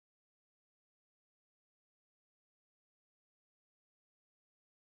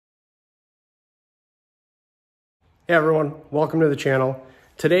Hey everyone, welcome to the channel.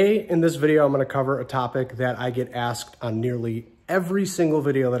 Today in this video, I'm going to cover a topic that I get asked on nearly every single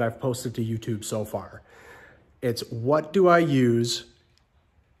video that I've posted to YouTube so far. It's what do I use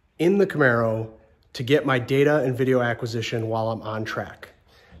in the Camaro to get my data and video acquisition while I'm on track.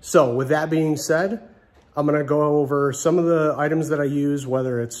 So with that being said, I'm going to go over some of the items that I use,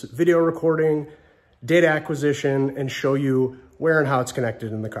 whether it's video recording, data acquisition, and show you where and how it's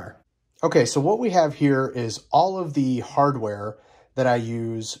connected in the car. Okay, so what we have here is all of the hardware that I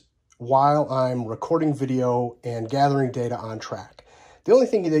use while I'm recording video and gathering data on track. The only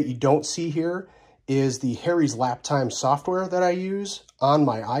thing that you don't see here is the Harry's lap time software that I use on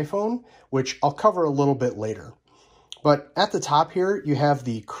my iPhone, which I'll cover a little bit later. But at the top here, you have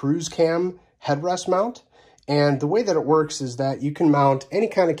the CruiseCam Headrest mount. And the way that it works is that you can mount any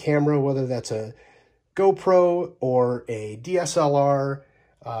kind of camera, whether that's a GoPro or a DSLR,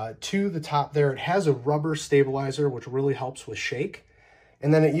 to the top there. It has a rubber stabilizer, which really helps with shake.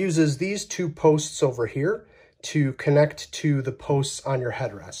 And then it uses these two posts over here to connect to the posts on your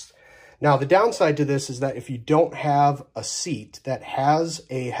headrest. Now, the downside to this is that if you don't have a seat that has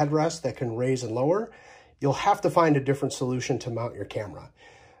a headrest that can raise and lower, you'll have to find a different solution to mount your camera.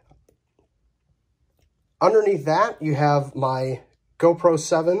 Underneath that, you have my GoPro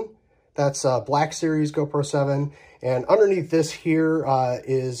 7. That's a Black Series GoPro 7. And underneath this here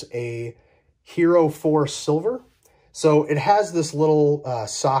is a Hero 4 Silver. So it has this little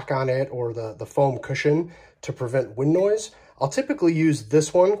sock on it, or the foam cushion, to prevent wind noise. I'll typically use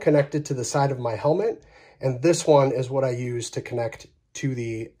this one connected to the side of my helmet, and this one is what I use to connect to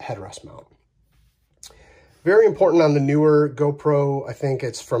the headrest mount. Very important on the newer GoPro, I think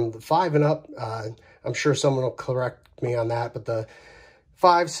it's from the 5 and up. I'm sure someone will correct me on that, but the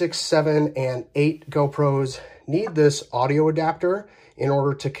 5, 6, 7, and 8 GoPros need this audio adapter in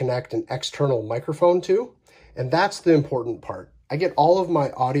order to connect an external microphone to, and that's the important part. I get all of my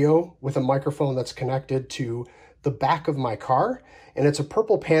audio with a microphone that's connected to the back of my car, and it's a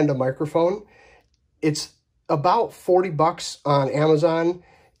purple Panda microphone. It's about 40 bucks on Amazon.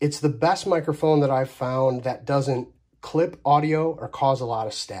 It's the best microphone that I've found that doesn't clip audio or cause a lot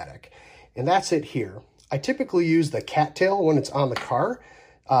of static, and that's it here. I typically use the cattail when it's on the car.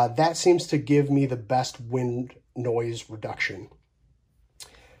 That seems to give me the best wind noise reduction.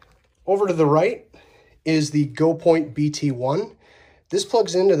 Over to the right is the GoPoint BT1. This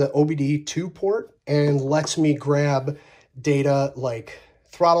plugs into the OBD2 port and lets me grab data like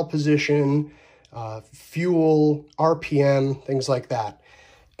throttle position, fuel, RPM, things like that.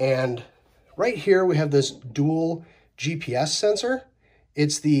 And right here we have this dual GPS sensor.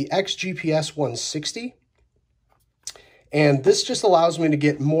 It's the XGPS 160. And this just allows me to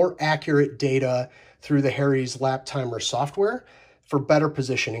get more accurate data through the Harry's lap timer software for better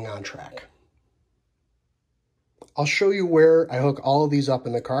positioning on track. I'll show you where I hook all of these up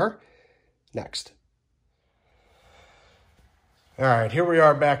in the car next. All right, here we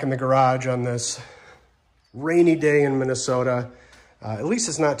are back in the garage on this rainy day in Minnesota. At least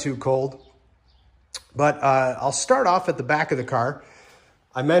it's not too cold. But I'll start off at the back of the car.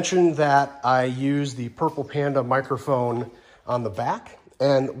 I mentioned that I use the purple Panda microphone on the back.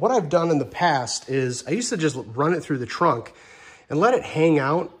 And what I've done in the past is I used to just run it through the trunk and let it hang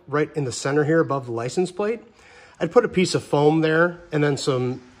out right in the center here above the license plate. I'd put a piece of foam there and then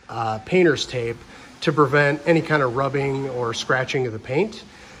some painter's tape to prevent any kind of rubbing or scratching of the paint.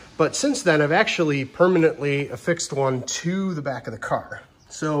 But since then, I've actually permanently affixed one to the back of the car.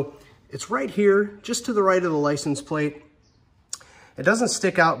 So it's right here, just to the right of the license plate. It doesn't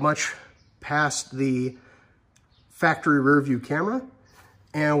stick out much past the factory rear view camera.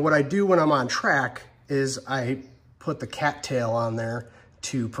 And what I do when I'm on track is I put the cattail on there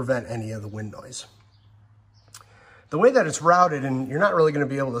to prevent any of the wind noise. The way that it's routed, and you're not really going to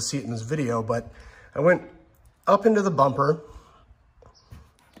be able to see it in this video, but I went up into the bumper.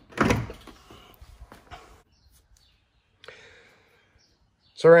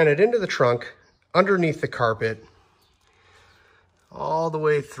 So I ran it into the trunk, underneath the carpet, all the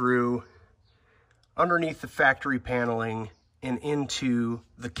way through, underneath the factory paneling, and into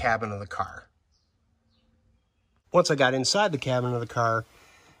the cabin of the car. Once I got inside the cabin of the car,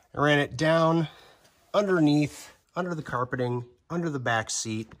 I ran it down underneath, under the carpeting, under the back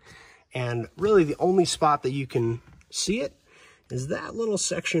seat, and really the only spot that you can see it is that little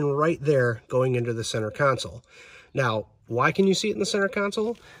section right there going into the center console. Now, why can you see it in the center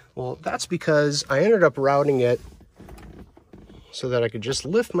console? Well, that's because I ended up routing it so that I could just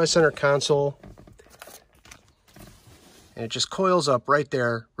lift my center console and it just coils up right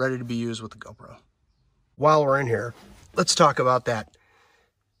there, ready to be used with the GoPro. While we're in here, let's talk about that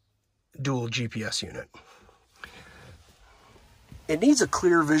dual GPS unit. it needs a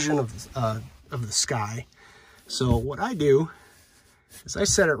clear vision of the sky. So what I do is I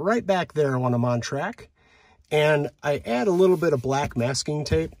set it right back there when I'm on track, and I add a little bit of black masking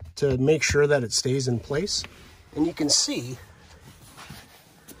tape to make sure that it stays in place. And you can see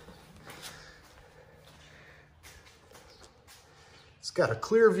it's got a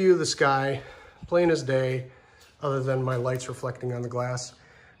clear view of the sky, plain as day, other than my lights reflecting on the glass.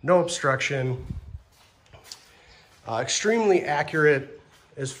 No obstruction. Extremely accurate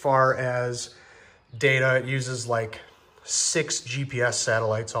as far as data. It uses like 6 GPS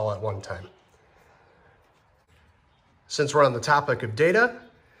satellites all at one time. Since we're on the topic of data,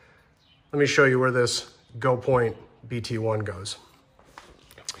 let me show you where this GoPoint BT1 goes.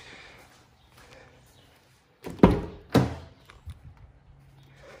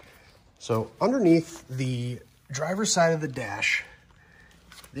 So underneath the driver's side of the dash,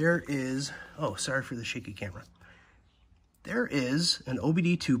 there is, oh, sorry for the shaky camera. There is an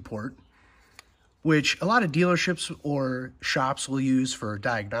OBD2 port, which a lot of dealerships or shops will use for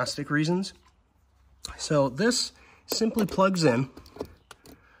diagnostic reasons. So this simply plugs in.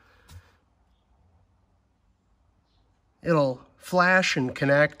 It'll flash and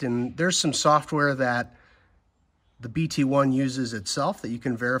connect, and there's some software that the BT1 uses itself that you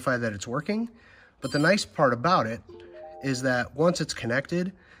can verify that it's working. But the nice part about it is that once it's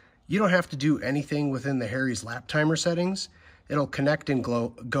connected, you don't have to do anything within the Harry's lap timer settings. It'll connect and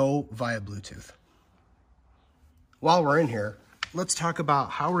go via Bluetooth. While we're in here, let's talk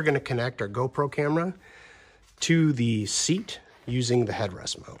about how we're going to connect our GoPro camera to the seat using the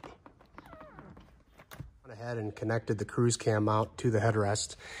headrest mount. I went ahead and connected the CruiseCam mount to the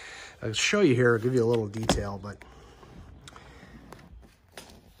headrest. I'll show you here, I'll give you a little detail, but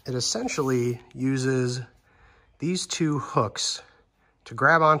it essentially uses these 2 hooks to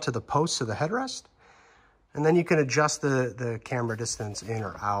grab onto the posts of the headrest, and then you can adjust the camera distance in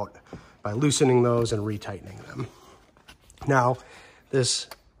or out by loosening those and retightening them. Now, this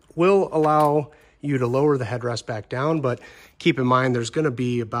will allow you to lower the headrest back down, but keep in mind there's going to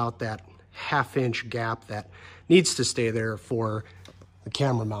be about that 1/2 inch gap that needs to stay there for the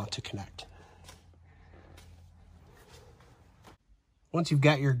camera mount to connect. Once you've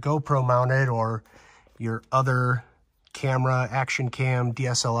got your GoPro mounted or your other camera, action cam,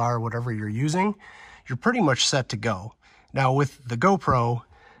 DSLR, whatever you're using, you're pretty much set to go. Now with the GoPro,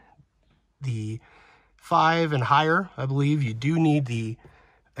 the 5 and higher, I believe you do need the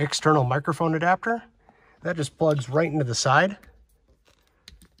external microphone adapter. That just plugs right into the side.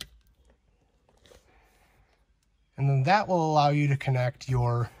 And then that will allow you to connect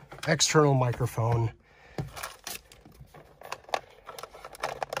your external microphone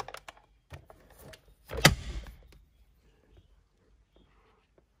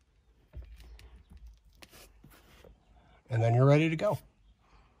and then you're ready to go.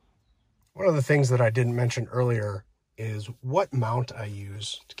 One of the things that I didn't mention earlier is what mount I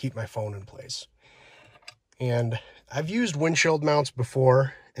use to keep my phone in place. And I've used windshield mounts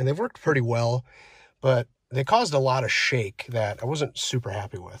before, and they've worked pretty well, but they caused a lot of shake that I wasn't super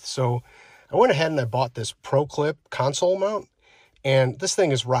happy with. So I went ahead and I bought this ProClip console mount, and this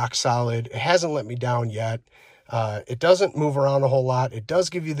thing is rock solid. It hasn't let me down yet. It doesn't move around a whole lot. It does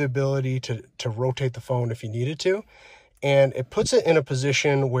give you the ability to rotate the phone if you needed to. And it puts it in a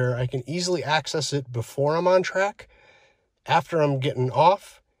position where I can easily access it before I'm on track, after I'm getting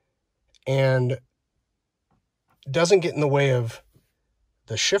off, and doesn't get in the way of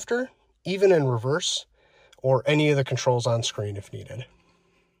the shifter, even in reverse, or any of the controls on screen if needed.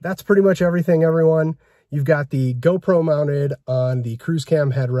 That's pretty much everything, everyone. You've got the GoPro mounted on the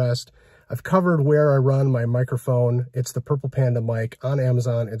CruiseCam headrest. I've covered where I run my microphone. It's the Purple Panda mic on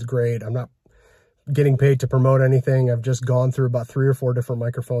Amazon. It's great. I'm not getting paid to promote anything. I've just gone through about 3 or 4 different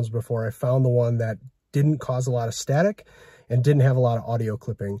microphones before I found the one that didn't cause a lot of static and didn't have a lot of audio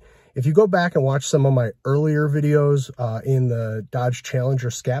clipping. If you go back and watch some of my earlier videos in the Dodge Challenger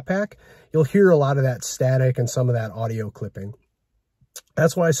Scat Pack, you'll hear a lot of that static and some of that audio clipping.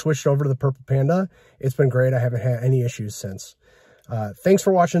 That's why I switched over to the Purple Panda. It's been great. I haven't had any issues since. Thanks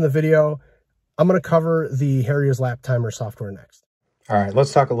for watching the video. I'm going to cover the Harry's lap timer software next. All right,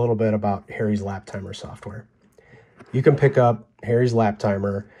 let's talk a little bit about Harry's lap timer software. You can pick up Harry's lap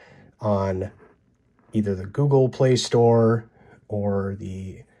timer on either the Google Play Store or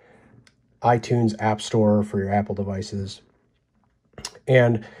the iTunes App Store for your Apple devices.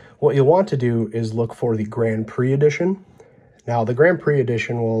 And what you'll want to do is look for the Grand Prix edition. Now, the Grand Prix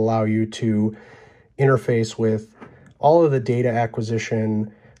edition will allow you to interface with all of the data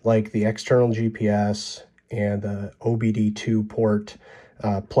acquisition, like the external GPS and the OBD2 port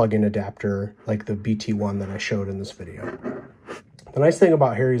plug-in adapter, like the BT1 that I showed in this video. The nice thing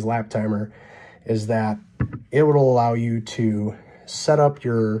about Harry's lap timer is that it will allow you to set up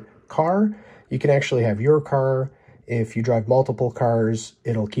your car. You can actually have your car. If you drive multiple cars,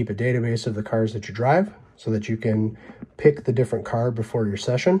 it'll keep a database of the cars that you drive so that you can pick the different car before your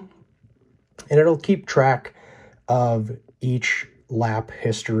session. And it'll keep track of each lap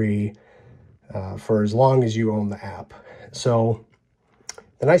history for as long as you own the app. So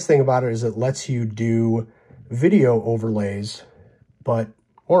the nice thing about it is it lets you do video overlays, but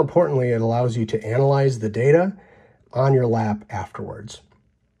more importantly, it allows you to analyze the data on your lap afterwards.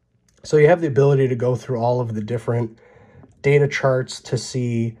 So you have the ability to go through all of the different data charts to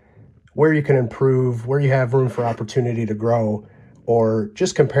see where you can improve, where you have room for opportunity to grow, or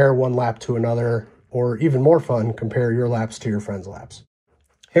just compare one lap to another, or even more fun, compare your laps to your friend's laps.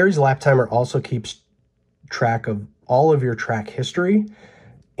 Harry's lap timer also keeps track of all of your track history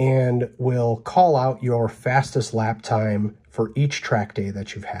and will call out your fastest lap time for each track day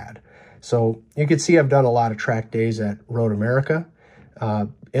that you've had. So you can see I've done a lot of track days at Road America.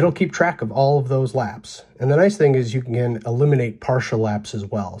 It'll keep track of all of those laps. And the nice thing is you can eliminate partial laps as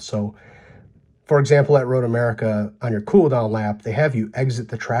well. So for example, at Road America, on your cool down lap, they have you exit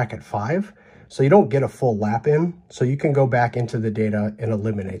the track at 5. So you don't get a full lap in, so you can go back into the data and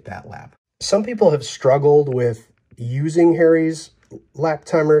eliminate that lap. Some people have struggled with using Harry's lap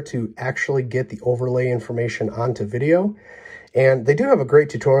timer to actually get the overlay information onto video. And they do have a great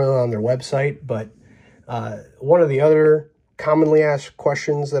tutorial on their website, but one of the other commonly asked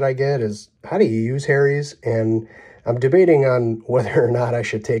questions that I get is, how do you use Harry's? And I'm debating on whether or not I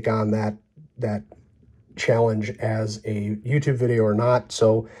should take on that challenge as a YouTube video or not.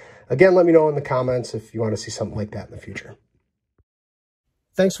 So again, let me know in the comments if you want to see something like that in the future.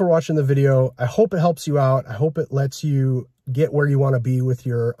 Thanks for watching the video. I hope it helps you out. I hope it lets you get where you want to be with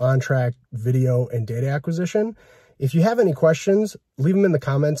your on-track video and data acquisition. If you have any questions, leave them in the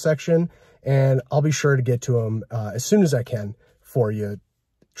comments section, and I'll be sure to get to them as soon as I can for you.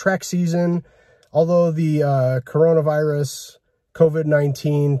 Track season, although the coronavirus,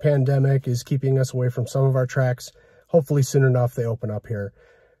 COVID-19 pandemic is keeping us away from some of our tracks, hopefully soon enough they open up here.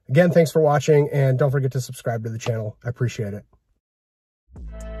 Again, thanks for watching, and don't forget to subscribe to the channel. I appreciate it.